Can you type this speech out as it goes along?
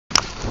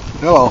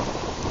Hello.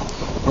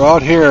 We're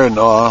out here in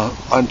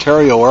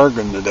Ontario,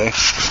 Oregon today.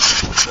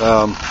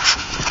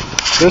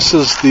 This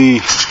is the,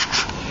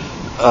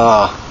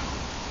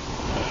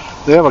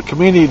 they have a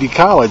community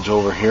college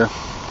over here.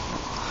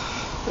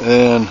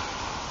 And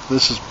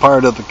this is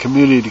part of the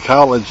community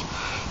college,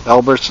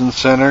 Albertson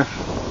Center.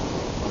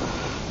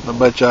 I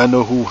bet you I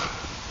know who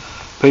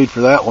paid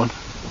for that one.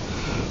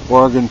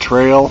 Oregon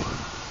Trail.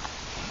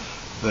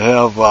 They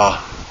have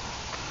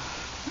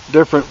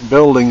different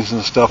buildings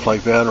and stuff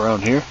like that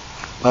around here.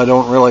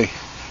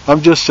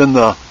 I'm just took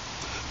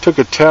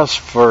a test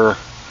for,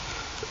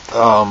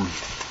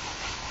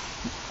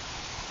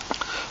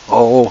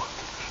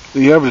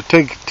 you have to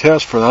take a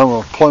test for the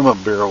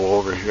Unemployment Bureau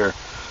over here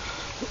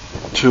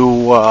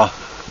to,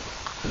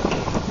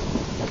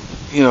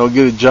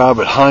 get a job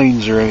at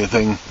Heinz or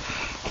anything.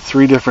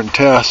 3 different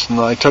tests, and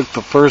I took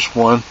the first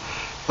one.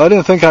 I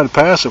didn't think I'd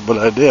pass it, but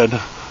I did.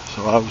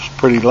 So I was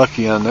pretty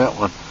lucky on that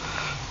one.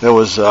 There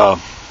was,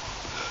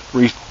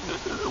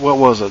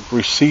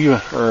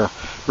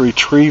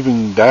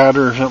 retrieving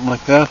data or something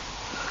like that.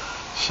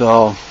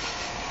 So,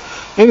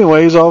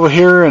 anyways, over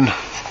here in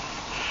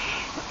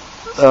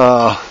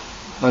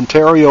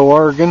Ontario,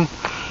 Oregon,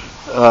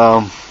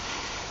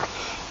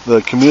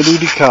 the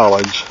community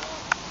college.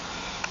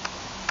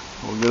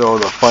 We'll get over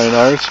to the Fine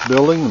Arts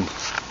building. And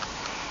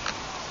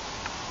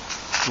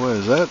what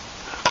is that?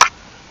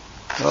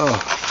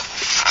 Oh.